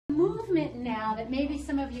Movement now that maybe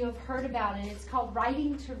some of you have heard about, and it's called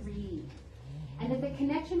writing to read. And that the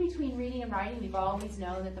connection between reading and writing, we've always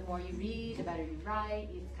known that the more you read, the better you write.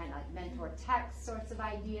 It's kind of like mentor text sorts of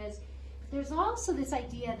ideas. There's also this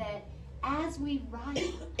idea that as we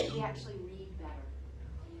write, we actually read better.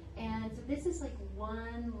 And so this is like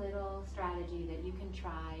one little strategy that you can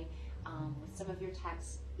try with some of your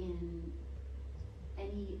texts in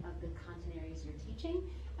any of the content areas you're teaching.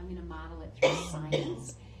 I'm going to model it through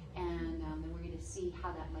science, and then we're going to see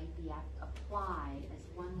how that might be applied as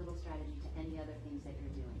one little strategy to any other things that you're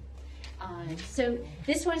doing. So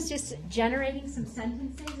this one's just generating some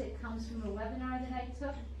sentences. It comes from a webinar that I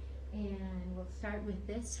took, and we'll start with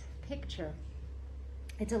this picture.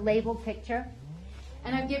 It's a labeled picture,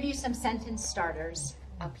 and I'll give you some sentence starters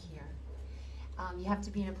up here. You have to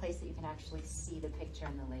be in a place that you can actually see the picture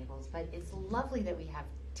and the labels, but it's lovely that we have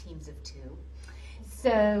teams of two.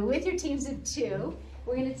 So with your teams of two,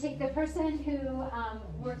 we're going to take the person who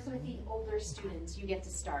works with the older students. You get to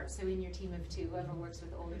start. So in your team of two, whoever works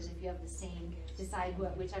with olders, if you have the same, decide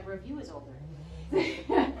whichever of you is older.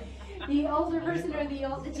 The older person or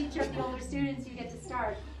the teacher of the older students, you get to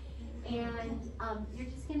start. And you're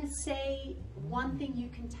just going to say one thing you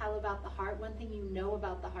can tell about the heart, one thing you know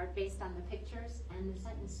about the heart based on the pictures and the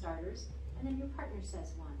sentence starters, and then your partner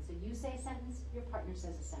says one. So you say a sentence, your partner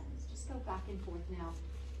says a sentence. Just go back and forth now.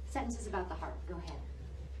 Sentences about the heart. Go ahead.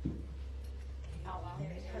 Out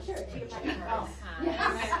loud? Sure. To your partner. Oh.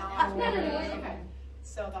 Yes. No, it's okay.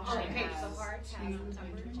 So the heart has two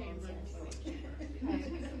chambers.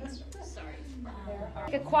 Sorry.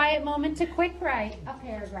 Take a quiet moment to quick write a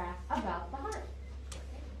paragraph about the heart.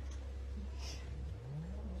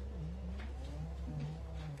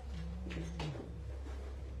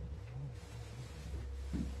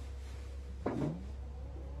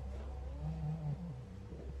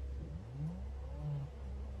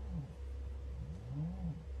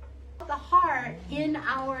 The heart in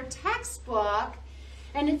our textbook,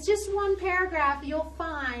 and it's just one paragraph. You'll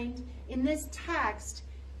find in this text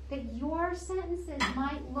that your sentences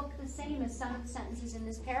might look the same as some of the sentences in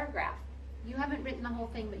this paragraph. You haven't written the whole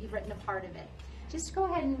thing, but you've written a part of it. Just go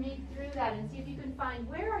ahead and read through that and see if you can find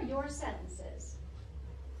where are your sentences.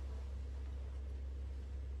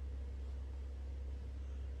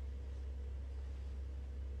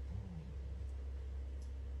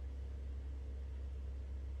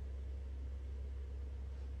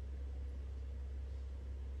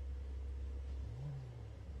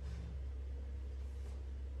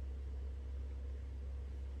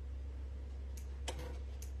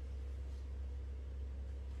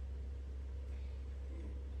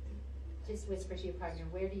 Just whisper to your partner,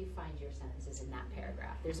 where do you find your sentences in that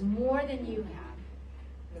paragraph? There's more than you have.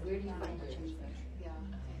 But where do you find yours?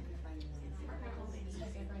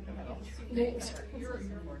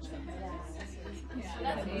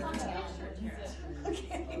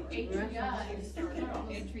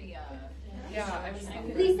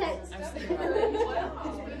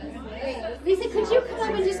 Lisa, could you come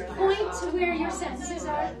up and just point to where your sentences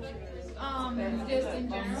are? Just in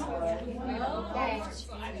general. Okay.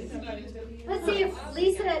 Let's see if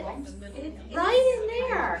Lisa, right in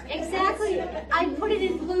there, exactly. I put it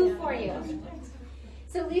in blue for you.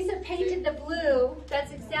 So Lisa painted the blue.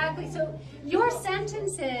 That's exactly, so your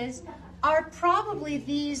sentences are probably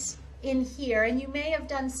these in here, and you may have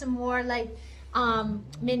done some more, like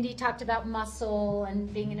Mindy talked about muscle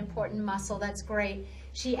and being an important muscle. That's great.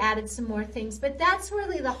 She added some more things, but that's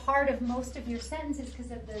really the heart of most of your sentences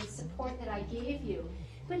because of the support that I gave you.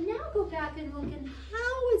 But now go back and look at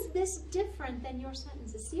how is this different than your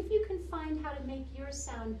sentences. See if you can find how to make yours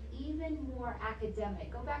sound even more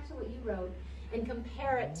academic. Go back to what you wrote and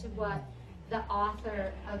compare it to what the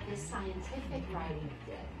author of the scientific writing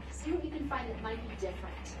did. See what you can find that might be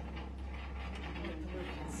different.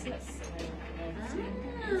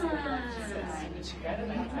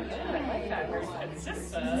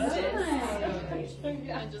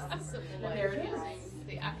 There it is.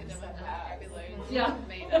 The academic vocabulary. Yeah.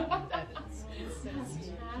 Made up that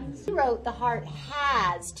She wrote the heart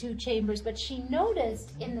has two chambers, but she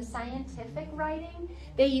noticed in the scientific writing,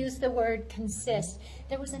 they used the word consist.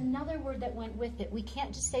 There was another word that went with it. We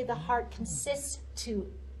can't just say the heart consists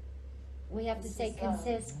to, we have to say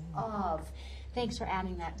consists of. Thanks for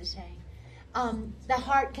adding that, Deshay. The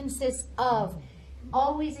heart consists of.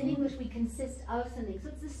 Always in English we consist of something. So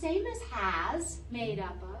it's the same as has, made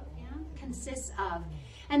up of, yeah? Consists of.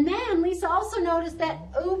 And then Lisa also noticed that,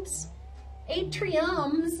 oops,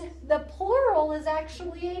 atriums, the plural is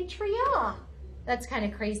actually atria. That's kind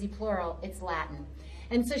of crazy plural. It's Latin.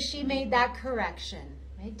 And so she made that correction.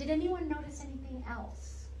 Right? Did anyone notice anything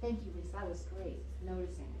else? Thank you, Lisa. That was great,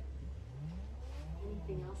 noticing it.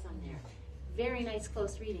 on there. Very nice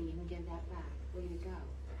close reading. You can give that back. Way to go.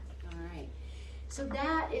 All right. So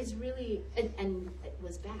that is really, and it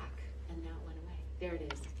was back, and now it went away. There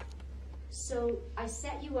it is. So I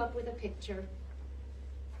set you up with a picture,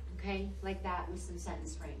 okay, like that with some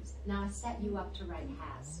sentence frames. Now I set you up to write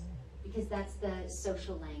has, because that's the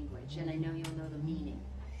social language, and I know you'll know the meaning.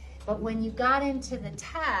 But when you got into the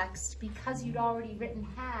text, because you'd already written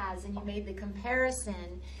has and you made the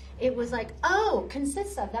comparison, it was like, oh,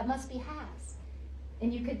 consists of, that must be has.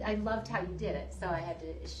 And you could, I loved how you did it, so I had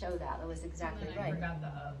to show that. That was exactly And then I right. forgot the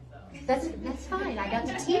of, though. That's fine. I got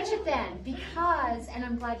to teach it then because, and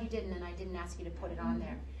I'm glad you didn't, and I didn't ask you to put it on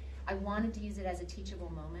there. I wanted to use it as a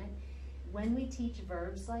teachable moment. When we teach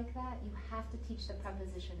verbs like that, you have to teach the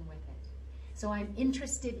preposition with it. So I'm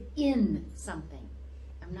interested in something.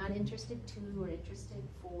 I'm not interested to or interested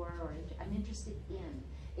for, or I'm interested in.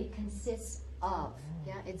 It consists of.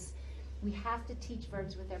 Yeah, we have to teach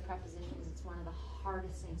verbs with their prepositions. It's one of the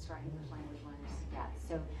hardest things for English language learners to get.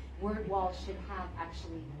 So word walls should have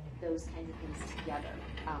actually those kinds of things together.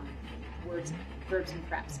 Words, verbs, and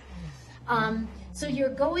preps. So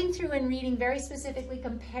you're going through and reading very specifically,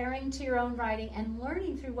 comparing to your own writing and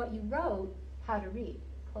learning through what you wrote how to read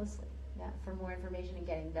closely. Yeah, for more information and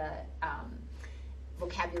getting the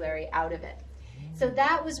vocabulary out of it. So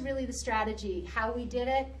that was really the strategy. How we did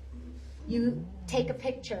it, you take a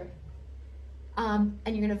picture and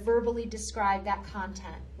you're going to verbally describe that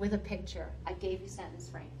content with a picture. I gave you sentence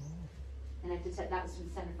frames. And I just said that was from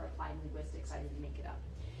the Center for Applied Linguistics. I didn't make it up.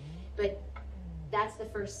 But that's the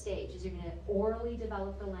first stage, is you're going to orally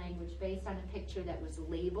develop the language based on a picture that was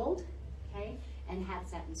labeled, okay, and had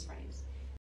sentence frames.